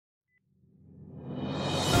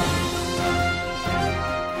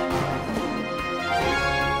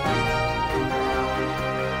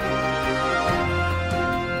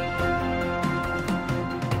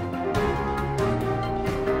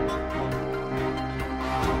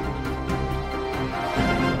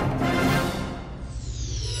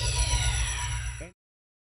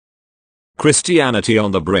Christianity on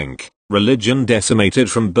the brink, religion decimated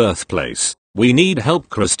from birthplace. We need help.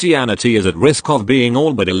 Christianity is at risk of being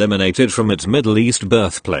all but eliminated from its Middle East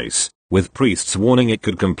birthplace, with priests warning it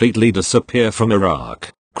could completely disappear from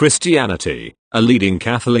Iraq. Christianity, a leading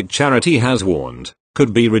Catholic charity has warned,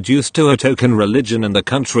 could be reduced to a token religion in the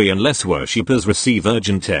country unless worshippers receive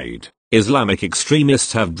urgent aid. Islamic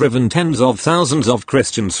extremists have driven tens of thousands of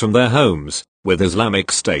Christians from their homes, with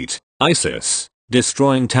Islamic State, ISIS,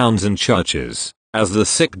 destroying towns and churches. As the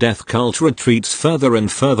sick death cult retreats further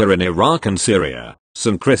and further in Iraq and Syria,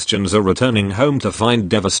 some Christians are returning home to find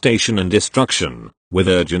devastation and destruction, with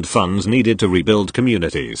urgent funds needed to rebuild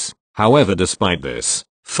communities. However, despite this,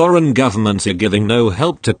 foreign governments are giving no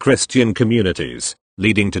help to Christian communities,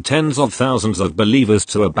 leading to tens of thousands of believers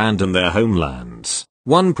to abandon their homelands.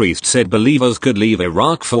 One priest said believers could leave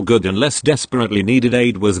Iraq for good unless desperately needed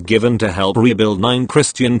aid was given to help rebuild 9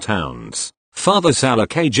 Christian towns. Father Salah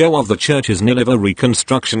Kajo of the church's Nineveh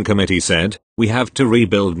Reconstruction Committee said, "We have to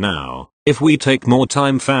rebuild now. If we take more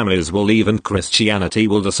time, families will leave and Christianity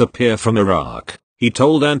will disappear from Iraq." He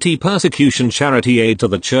told anti-persecution charity Aid to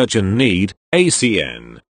the Church in Need,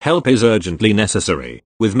 ACN, help is urgently necessary,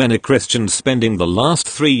 with many Christians spending the last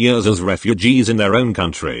 3 years as refugees in their own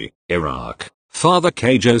country, Iraq. Father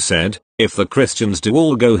Kajo said, "If the Christians do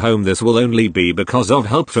all go home, this will only be because of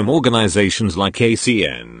help from organizations like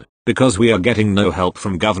ACN, because we are getting no help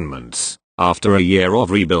from governments. After a year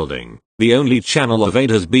of rebuilding, the only channel of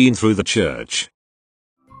aid has been through the church."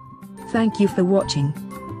 Thank you for watching.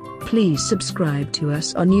 Please subscribe to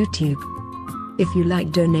us on YouTube. If you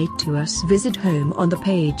like, donate to us, visit home on the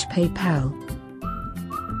page PayPal.